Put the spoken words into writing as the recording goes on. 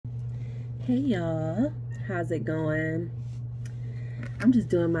Hey y'all, how's it going? I'm just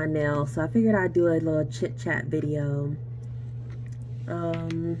doing my nails, so I figured I'd do a little chit chat video. I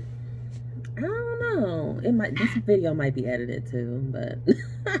don't know. This video might be edited too, but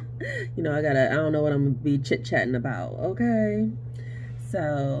I don't know what I'm gonna be chit chatting about, okay?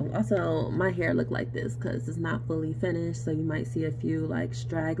 So also my hair look like this because it's not fully finished, so you might see a few like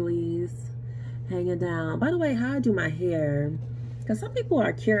stragglies hanging down. By the way, how I do my hair, because some people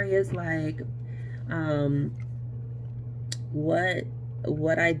are curious, like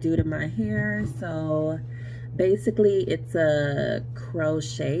what I do to my hair. So basically it's a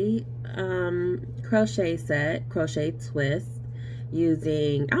crochet twist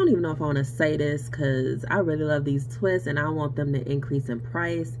using, I don't even know if I want to say this because I really love these twists and I want them to increase in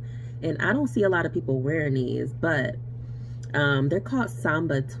price, and I don't see a lot of people wearing these, but they're called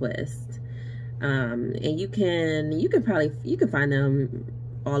samba twist. And you can find them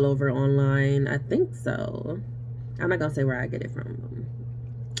all over online, I think so. I'm not gonna say where I get it from.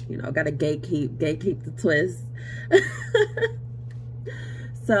 Gotta gatekeep the twist.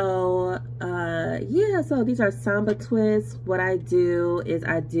 So yeah, so these are samba twists. What I do is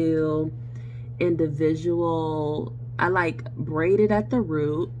I do individual, I like braid it at the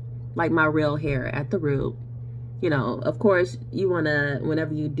root, like my real hair at the root. Of course you wanna,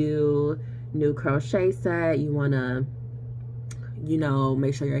 whenever you do new crochet set, you wanna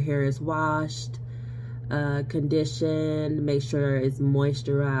make sure your hair is washed, conditioned, make sure it's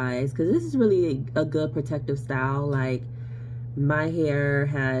moisturized, because this is really a good protective style. Like, my hair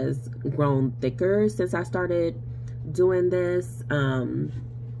has grown thicker since I started doing this,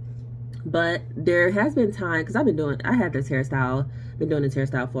 but there has been time, because been doing this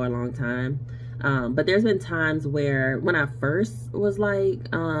hairstyle for a long time, but there's been times where when I first was like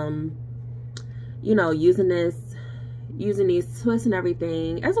using these twists and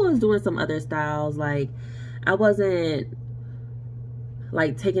everything, as well as doing some other styles, like I wasn't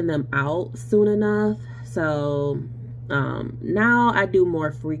like taking them out soon enough. So now I do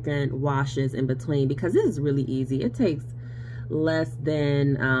more frequent washes in between, because this is really easy. It takes less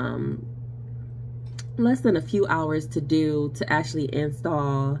than a few hours to actually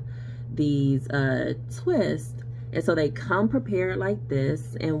install these twists. And so they come prepared like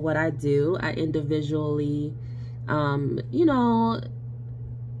this, and what I do, I individually what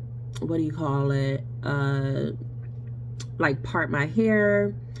do you call it, like part my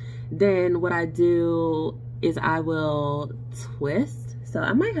hair. Then what I do is I will twist. So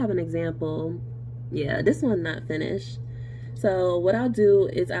I might have an example. Yeah, this one not finished. So what I'll do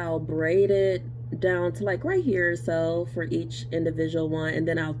is I'll braid it down to like right here, so for each individual one, and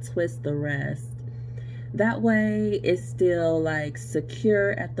then I'll twist the rest. That way it's still like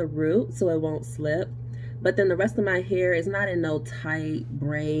secure at the root, so it won't slip. But then the rest of my hair is not in no tight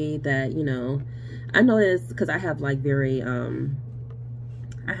braid that, I noticed, because I have like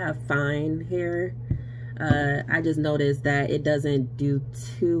I have fine hair. I just noticed that it doesn't do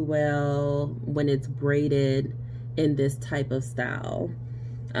too well when it's braided in this type of style.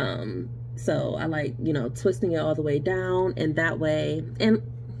 So I like, twisting it all the way down, and that way, and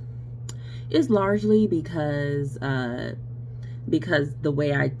it's largely because the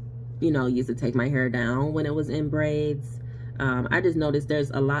way I used to take my hair down when it was in braids. I just noticed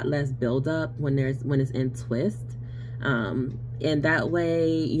there's a lot less buildup when it's in twist. And that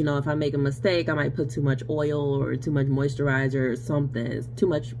way, if I make a mistake, I might put too much oil or too much moisturizer or something, too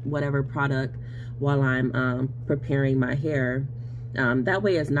much whatever product while I'm preparing my hair. That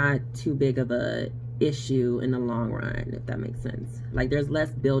way it's not too big of a issue in the long run, if that makes sense. Like, there's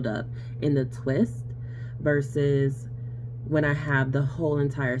less buildup in the twist versus when I have the whole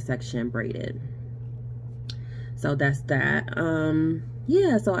entire section braided. So that's that.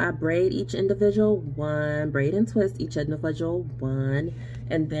 Yeah, so I braid each individual one, braid and twist each individual one,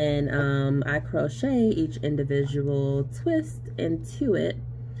 and then I crochet each individual twist into it.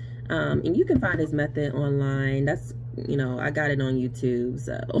 And you can find this method online. That's, I got it on YouTube,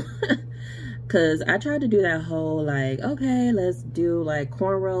 so because I tried to do that whole like, okay, let's do like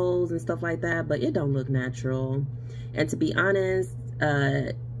cornrows and stuff like that, but it don't look natural. And to be honest,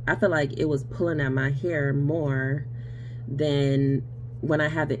 I feel like it was pulling at my hair more than when I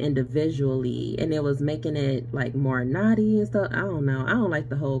have it individually, and it was making it like more knotty and stuff. I don't know. I don't like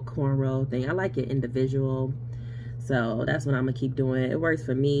the whole cornrow thing. I like it individual. So that's what I'm gonna keep doing. It works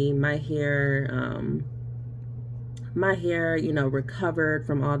for me. My hair, recovered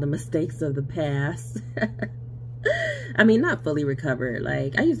from all the mistakes of the past. I mean, not fully recovered.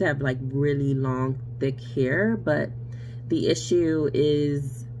 Like, I used to have like really long, thick hair, but the issue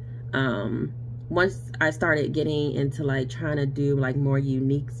is once I started getting into like trying to do like more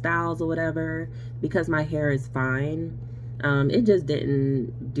unique styles or whatever, because my hair is fine, it just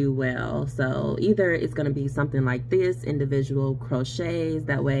didn't do well. So either it's going to be something like this, individual crochets,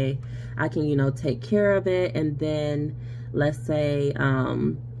 that way I can, you know, take care of it. And then let's say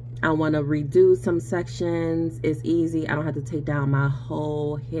I want to redo some sections, it's easy. I don't have to take down my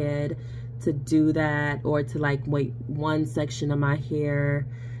whole head to do that, or to like wait one section of my hair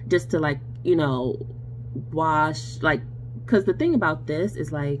just to like, you know, wash, like, because the thing about this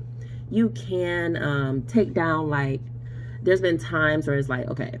is like you can take down, like, there's been times where it's like,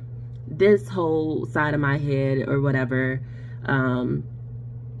 okay, this whole side of my head or whatever,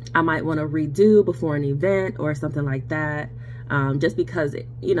 I might want to redo before an event or something like that, just because,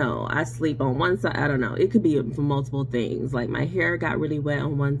 you know, I sleep on one side. I don't know, it could be for multiple things, like my hair got really wet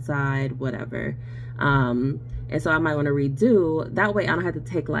on one side, whatever, and so I might want to redo. That way I don't have to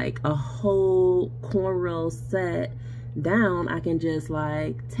take like a whole cornrow set down. I can just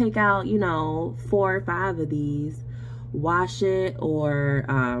like take out, you know, 4 or 5 of these, wash it, or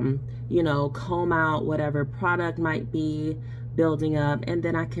you know, comb out whatever product might be building up, and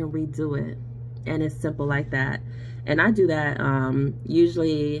then I can redo it. And it's simple like that. And I do that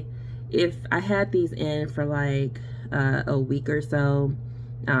usually if I had these in for like a week or so,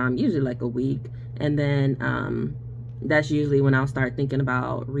 usually like a week, and then that's usually when I'll start thinking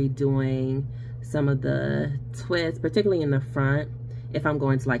about redoing some of the twists, particularly in the front if I'm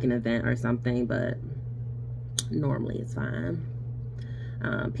going to like an event or something, but normally it's fine.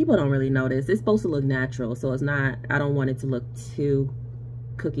 People don't really notice. It's supposed to look natural, so it's not, I don't want it to look too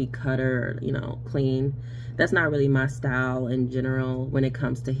cookie cutter, or, you know, clean. That's not really my style in general when it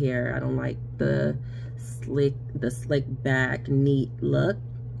comes to hair. I don't like the slick back neat look.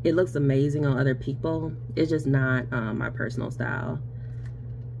 It looks amazing on other people. It's just not my personal style.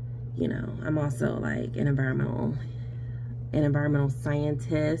 You know, I'm also like an environmental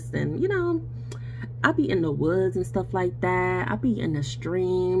scientist, and you know, I be in the woods and stuff like that. I be in the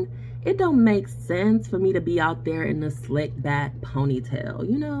stream. It don't make sense for me to be out there in the slick back ponytail,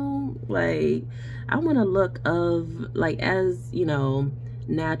 you know? Like, I want to look of like as, you know,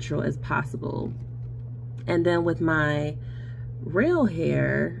 natural as possible. And then with my real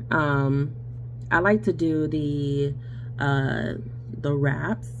hair, I like to do the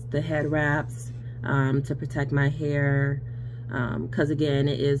wraps, the head wraps, to protect my hair. Because again,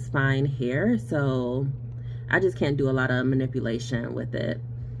 it is fine hair, so I just can't do a lot of manipulation with it.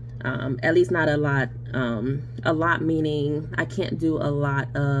 At least not a lot. A lot meaning I can't do a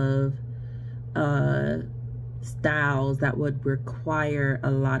lot of styles that would require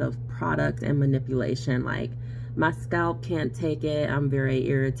a lot of product and manipulation. Like, my scalp can't take it. I'm very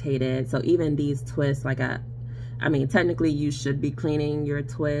irritated. So even these twists, like I mean, technically you should be cleaning your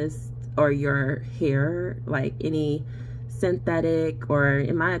twist or your hair, like any synthetic, or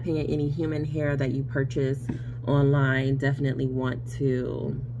in my opinion, any human hair that you purchase online, definitely want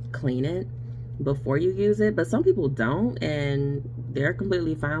to clean it before you use it. But some people don't, and they're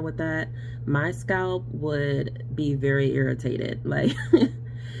completely fine with that. My scalp would be very irritated, like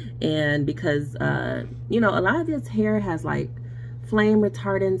and because you know, a lot of this hair has like flame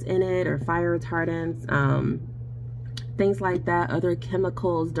retardants in it, or fire retardants, things like that, other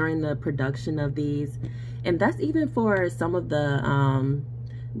chemicals during the production of these. And that's even for some of the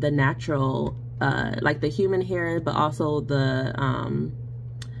natural, like the human hair, but also the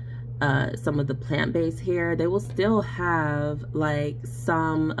some of the plant-based hair. They will still have like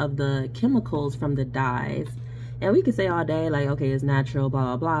some of the chemicals from the dyes. And we can say all day like, okay, it's natural,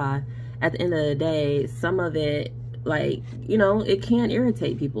 blah, blah, blah. At the end of the day, some of it, like, you know, it can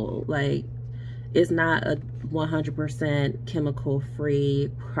irritate people. Like, it's not a 100% chemical-free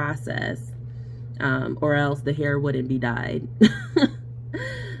process. Or else the hair wouldn't be dyed.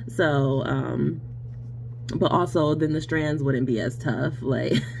 So, but also then the strands wouldn't be as tough,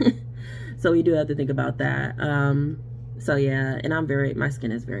 like, so we do have to think about that. So yeah, and my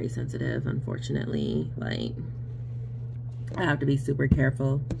skin is very sensitive, unfortunately. Like, I have to be super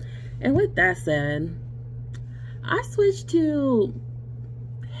careful. And with that said, I switched to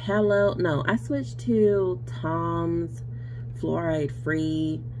Tom's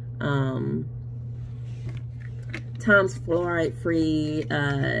fluoride-free,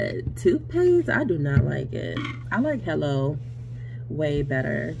 toothpaste. I do not like it. I like Hello way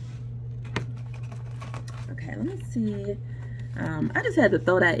better. Okay, let me see. I just had to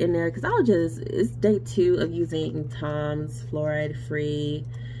throw that in there because it's day 2 of using Tom's fluoride free.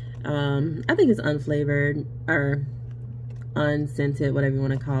 I think it's unflavored or unscented, whatever you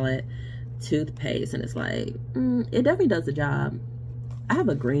want to call it, toothpaste, and it's like, it definitely does the job. I have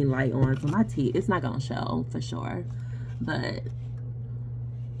a green light on, so my teeth, it's not gonna show for sure, but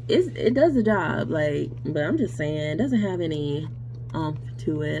it does the job. Like, but I'm just saying, it doesn't have any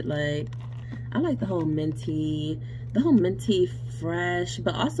to it. Like, I like the whole minty fresh,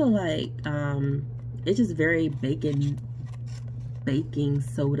 but also like it's just very baking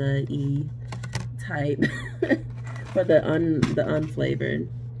soda-y type for the unflavored.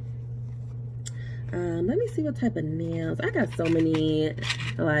 Let me see what type of nails. I got so many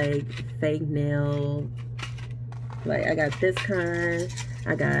like fake nail. Like, I got this kind,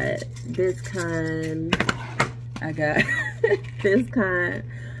 I got this kind, I got this kind.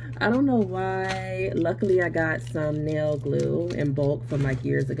 I don't know why. Luckily, I got some nail glue in bulk from like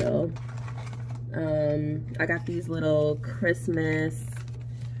years ago. I got these little Christmas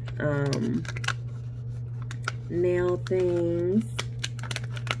nail things.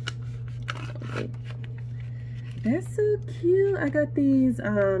 Okay. That's so cute. I got these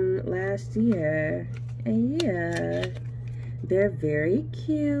last year, and yeah, they're very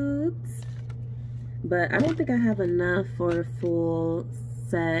cute, but I don't think I have enough for a full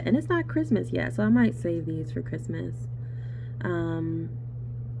set, and it's not Christmas yet, so I might save these for Christmas.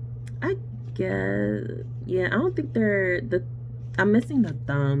 I guess, yeah, I don't think they're I'm missing the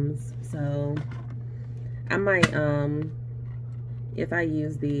thumbs, so I might if I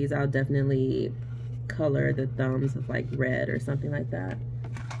use these, I'll definitely color the thumbs with like red or something like that.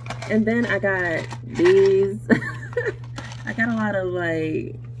 And then I got these. I got a lot of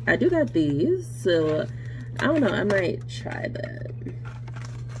like, I do got these, so I don't know, I might try that.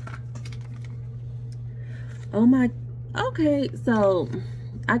 Oh my, okay, so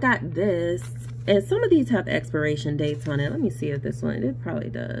I got this, and some of these have expiration dates on it. Let me see if this one, it probably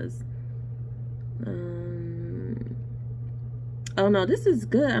does. Oh no, this is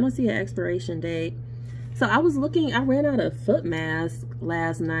good. I don't see an expiration date. So I was looking, I ran out of foot mask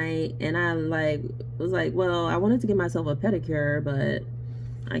last night, and I was like, well, I wanted to get myself a pedicure, but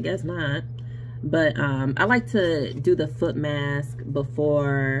I guess not. But I like to do the foot mask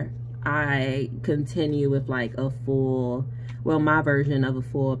before I continue with like a full, well, my version of a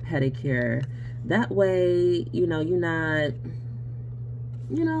full pedicure. That way, you know, you're not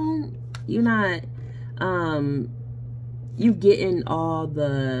you getting all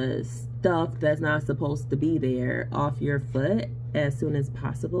the stuff that's not supposed to be there off your foot as soon as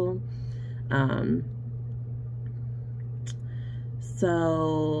possible.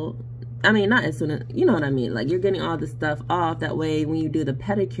 So I mean, not as soon as, you know what I mean, like you're getting all the stuff off. That way when you do the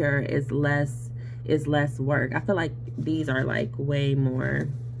pedicure, it's less work. I feel like these are like way more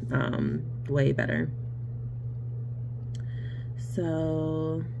way better.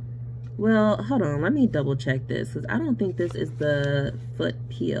 So, well, hold on, let me double check this, because I don't think this is the foot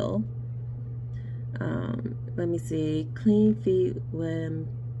peel. Let me see. Clean feet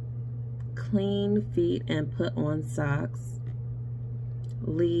and put on socks.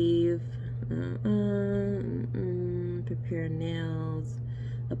 Leave. Prepare nails.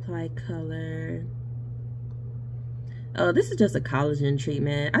 Apply color. Oh, this is just a collagen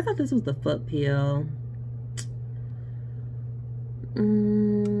treatment. I thought this was the foot peel.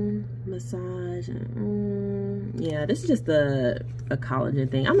 Massage. Yeah, this is just a collagen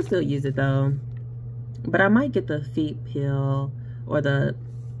thing. I'm gonna still use it though, but I might get the feet peel or the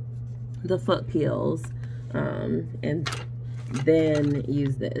foot peels, and then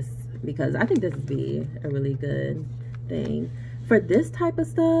use this, because I think this would be a really good thing for this type of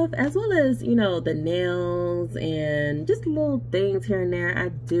stuff, as well as, you know, the nails and just little things here and there. I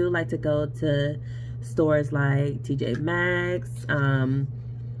do like to go to stores like TJ Maxx,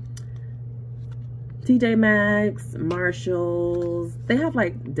 Marshalls. They have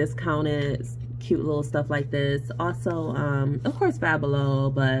like discounted cute little stuff like this. Also, of course, Five Below,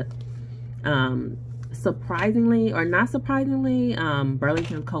 but surprisingly or not surprisingly,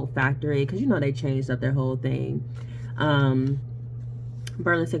 Burlington Coat Factory, because you know they changed up their whole thing.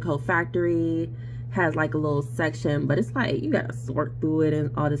 Burlington Coat Factory has like a little section, but it's like you gotta sort through it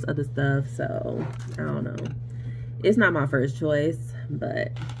and all this other stuff, so I don't know. It's not my first choice,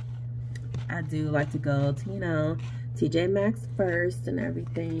 but I do like to go to, you know, TJ Maxx first and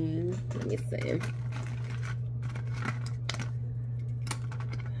everything. Let me see.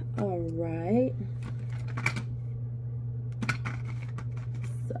 All right.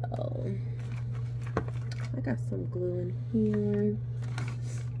 So I got some glue in here.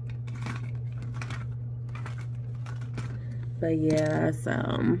 But yeah, so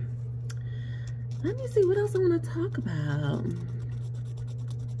let me see what else I want to talk about.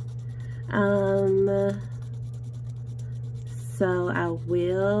 So I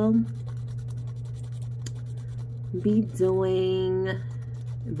will be doing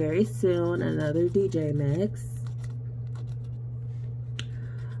very soon, another DJ mix.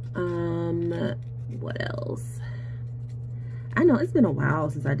 What else? I know it's been a while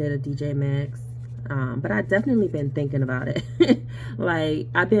since I did a DJ mix, but I definitely been thinking about it. Like,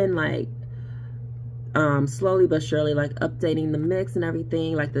 I've been like slowly but surely like updating the mix and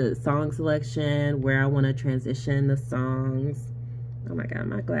everything, like the song selection, where I want to transition the songs. Oh my god,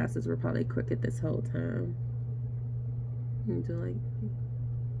 my glasses were probably crooked this whole time.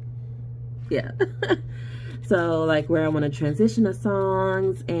 Yeah. So like where I want to transition the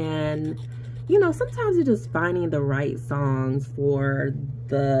songs, and you know, sometimes you're just finding the right songs for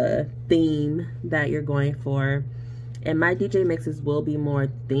the theme that you're going for. And my DJ mixes will be more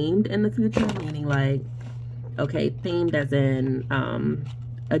themed in the future, meaning like, okay, themed as in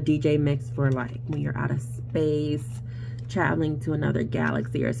a DJ mix for like when you're out of space, traveling to another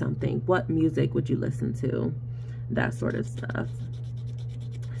galaxy or something. What music would you listen to? That sort of stuff.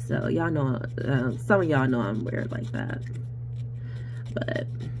 So y'all know, some of y'all know I'm weird like that. But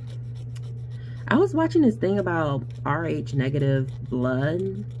I was watching this thing about RH negative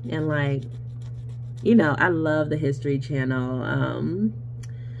blood, and like, you know, I love the History Channel,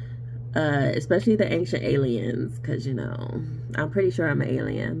 especially the Ancient Aliens, because, you know, I'm pretty sure I'm an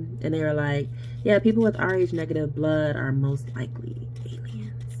alien. And they were like, yeah, people with RH negative blood are most likely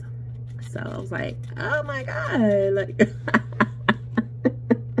aliens. So I was like, oh my god, like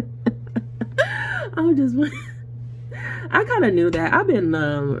I kind of knew that. I've been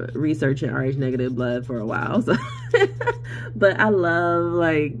researching RH negative blood for a while, so but I love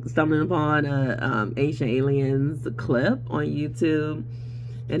like stumbling upon a Ancient Aliens clip on YouTube,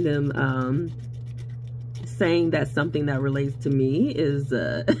 and them saying that something that relates to me is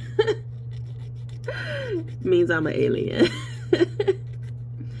means I'm an alien.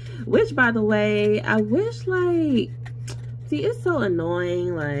 Which, by the way, I wish, like, see, it's so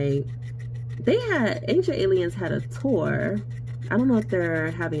annoying. Like, Ancient Aliens had a tour. I don't know if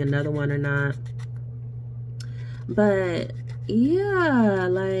they're having another one or not. But yeah,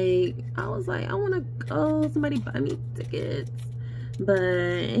 like, I was like, I want to go. Somebody buy me tickets. But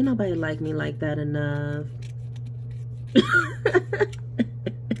ain't nobody like me like that enough.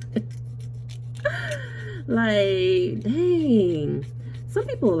 Like, dang. Some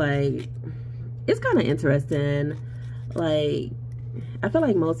people, like, it's kind of interesting. Like, I feel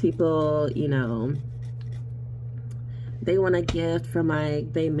like most people, you know, they want a gift from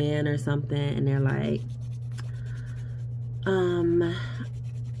like their man or something, and they're like,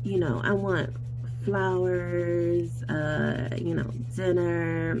 you know, I want flowers, you know,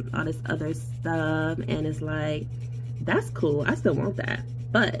 dinner, all this other stuff. And it's like, that's cool, I still want that,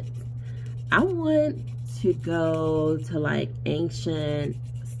 but I want to go to like ancient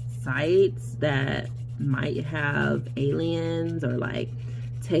sites that might have aliens, or like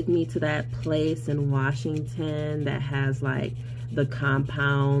take me to that place in Washington that has like the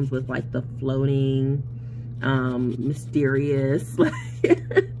compounds with like the floating mysterious like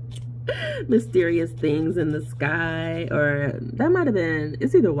mysterious things in the sky. Or that might have been,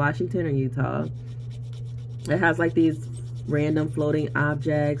 it's either Washington or Utah. It has like these random floating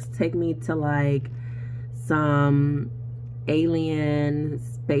objects. Take me to like some alien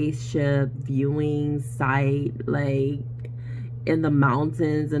spaceship viewing site, like in the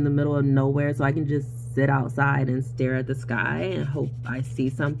mountains in the middle of nowhere, so I can just sit outside and stare at the sky and hope I see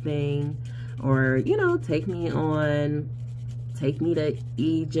something. Or, you know, take me to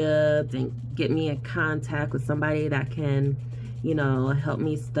Egypt and get me in contact with somebody that can, you know, help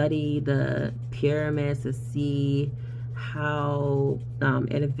me study the pyramids to see how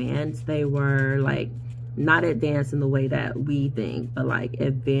advanced they were. Like, not advanced in the way that we think, but like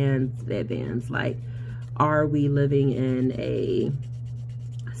advanced. Like, are we living in a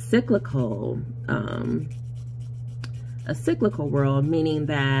cyclical world, meaning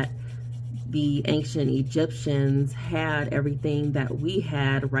that the ancient Egyptians had everything that we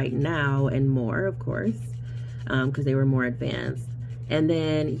had right now and more, of course, because they were more advanced. And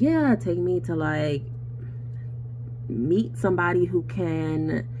then, yeah, take me to like meet somebody who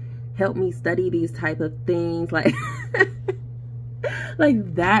can help me study these type of things, like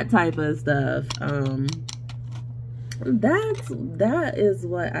like that type of stuff. That is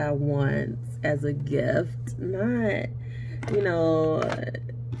what I want as a gift, not, you know,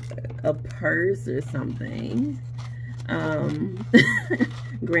 a purse or something.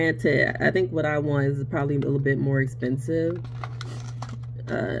 Granted, I think what I want is probably a little bit more expensive,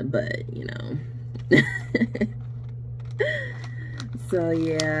 but you know. So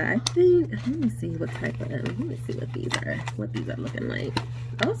yeah, I think, let me see what these are looking like.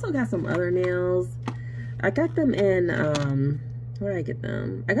 I also got some other nails. I got them in Where did I get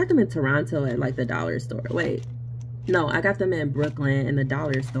them? I got them in Toronto at like the dollar store. Wait, no, I got them in Brooklyn in the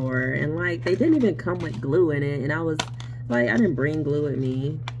dollar store, and like they didn't even come with glue in it, and I was like, I didn't bring glue with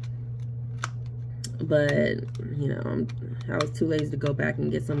me. But you know, I was too lazy to go back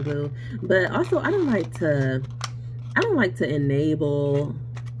and get some glue. But also, I don't like to enable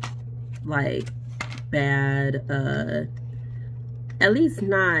like bad, at least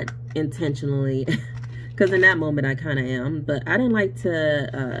not intentionally, because in that moment I kind of am. But I don't like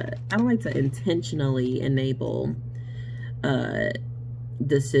to intentionally enable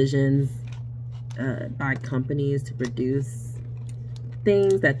decisions by companies to produce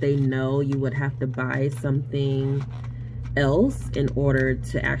things that they know you would have to buy something else in order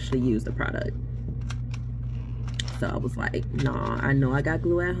to actually use the product. So I was like, nah, I know I got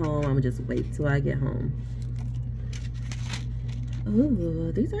glue at home. I'm gonna just wait till I get home.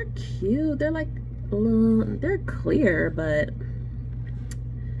 Ooh, these are cute. They're like, they're clear, but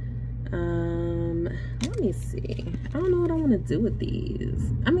let me see. I don't know what I want to do with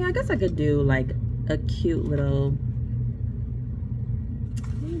these. I mean, I guess I could do like a cute little,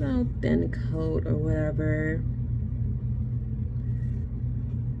 you know, thin coat or whatever.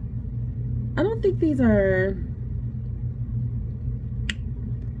 I don't think these are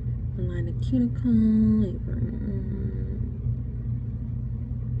a line of cuticle.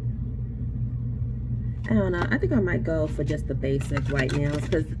 I don't know. I think I might go for just the basic white nails,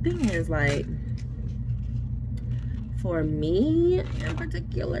 because the thing is, like, for me in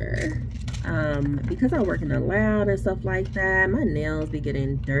particular, because I work in the lab and stuff like that, my nails be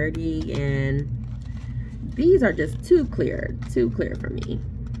getting dirty, and these are just too clear for me.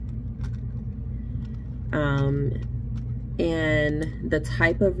 And the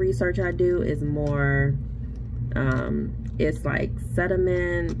type of research I do is more, it's like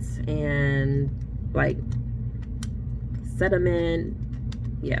sediment,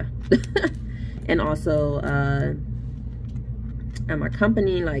 yeah. And also, I'm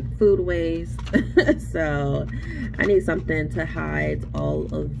accompanying like food waste. So I need something to hide all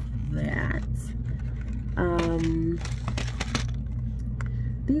of that.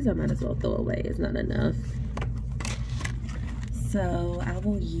 These I might as well throw away. It's not enough. So I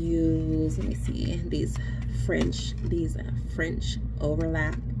will use, let me see, these French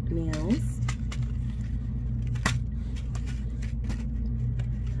overlap nails.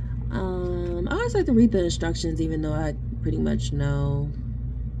 I always like to read the instructions, even though I pretty much know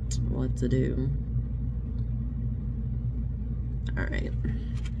what to do. All right,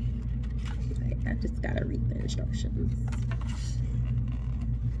 I just gotta read the instructions.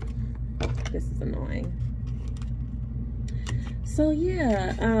 This is annoying. So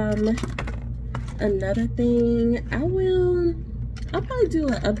yeah, another thing, I'll probably do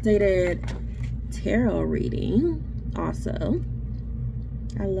an updated tarot reading also.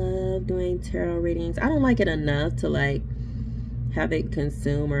 I love doing tarot readings. I don't like it enough to like have it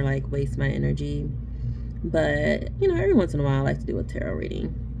consume or like waste my energy, but you know, every once in a while I like to do a tarot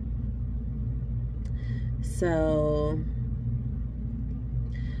reading. So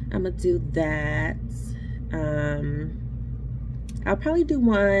I'm gonna do that. I'll probably do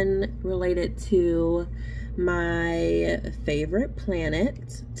one related to my favorite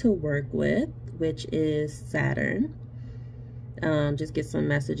planet to work with, which is Saturn. Just get some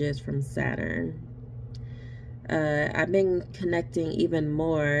messages from Saturn. I've been connecting even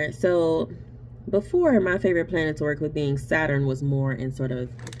more. So before, my favorite planet to work with being Saturn was more in sort of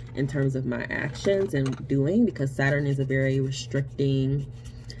in terms of my actions and doing, because Saturn is a very restricting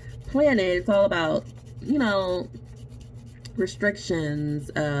planet. It's all about, you know, restrictions,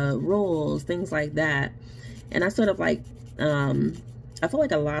 rules, things like that. And I sort of like, I feel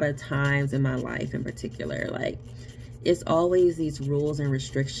like a lot of times in my life in particular, like, it's always these rules and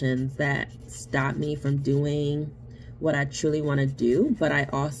restrictions that stop me from doing what I truly want to do. But I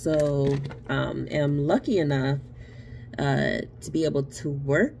also am lucky enough to be able to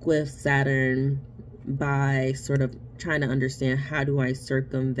work with Saturn by sort of trying to understand, how do I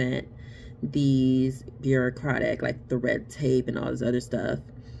circumvent these bureaucratic, like the red tape and all this other stuff,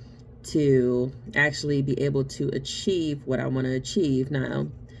 to actually be able to achieve what I want to achieve. Now,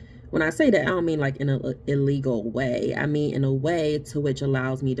 when I say that, I don't mean like in an illegal way. I mean in a way to which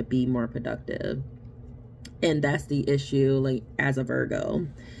allows me to be more productive. And that's the issue, like, as a Virgo,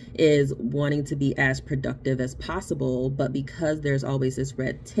 is wanting to be as productive as possible. But because there's always this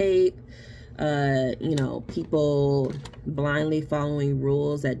red tape, you know, people blindly following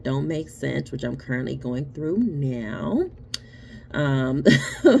rules that don't make sense, which I'm currently going through now,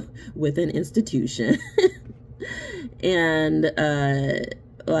 with an institution. And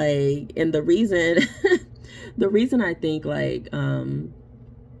like, and the the reason I think like,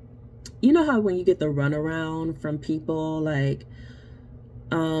 you know how when you get the runaround from people, like,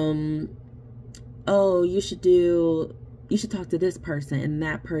 oh, you should talk to this person, and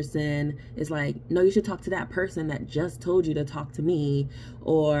that person is like, no, you should talk to that person that just told you to talk to me.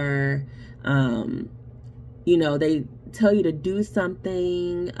 Or you know, they tell you to do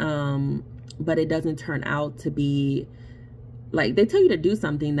something, but it doesn't turn out to be like, they tell you to do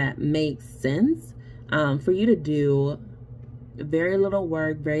something that makes sense for you to do. Very little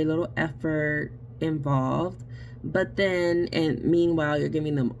work, very little effort involved. But then, and meanwhile, you're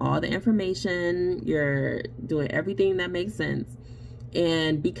giving them all the information, you're doing everything that makes sense.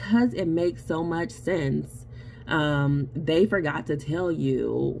 And because it makes so much sense, they forgot to tell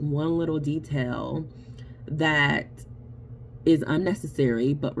you one little detail that is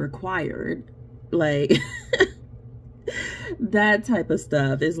unnecessary but required. Like, that type of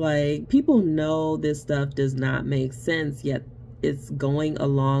stuff is like, people know this stuff does not make sense, yet it's going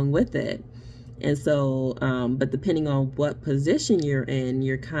along with it. And so, but depending on what position you're in,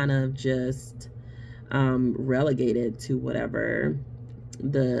 you're kind of just relegated to whatever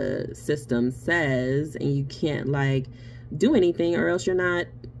the system says, and you can't like do anything, or else you're not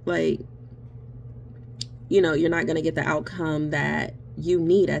like, you know, you're not going to get the outcome that you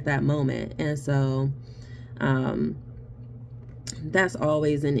need at that moment. And so, that's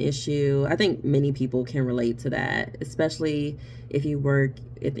always an issue. I think many people can relate to that, especially if you work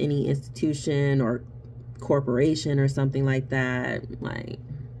at any institution or corporation or something like that. Like,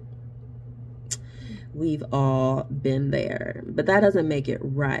 we've all been there, but that doesn't make it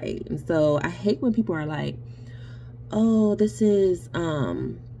right. And so I hate when people are like, oh, this is,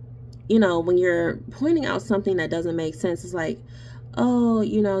 you know, when you're pointing out something that doesn't make sense, it's like, oh,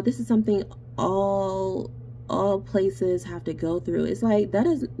 you know, this is something all places have to go through. It's like, that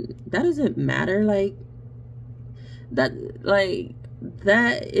doesn't matter. Like, that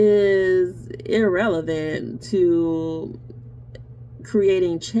is irrelevant to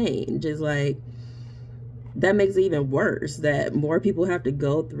creating change. Is like, that makes it even worse that more people have to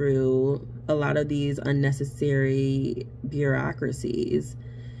go through a lot of these unnecessary bureaucracies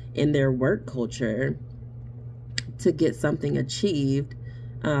in their work culture to get something achieved.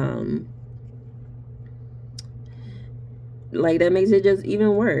 Like, that makes it just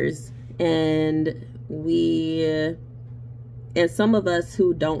even worse. And some of us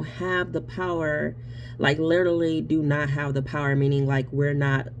who don't have the power, like literally do not have the power, meaning like we're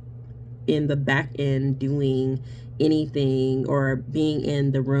not in the back end doing anything or being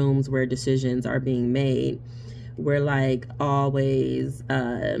in the rooms where decisions are being made. We're like always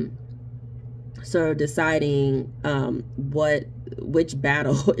sort of deciding which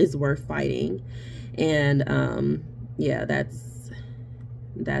battle is worth fighting. And yeah,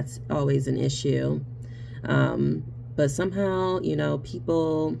 that's always an issue. But somehow, you know,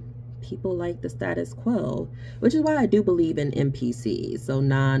 people like the status quo, which is why I do believe in NPCs, so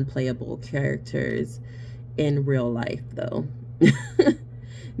non-playable characters in real life, though.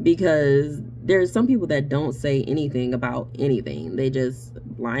 Because there's some people that don't say anything about anything. They just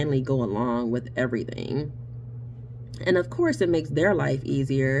blindly go along with everything. And of course, it makes their life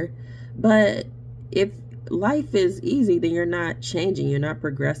easier. But if life is easy, then you're not changing, you're not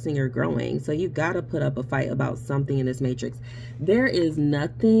progressing or growing. So you got to put up a fight about something in this matrix. There is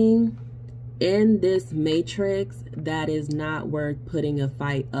nothing in this matrix that is not worth putting a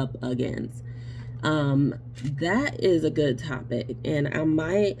fight up against. That is a good topic, and I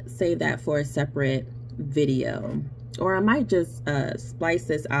might save that for a separate video, or I might just splice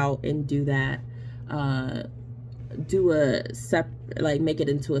this out and do that, make it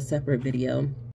into a separate video.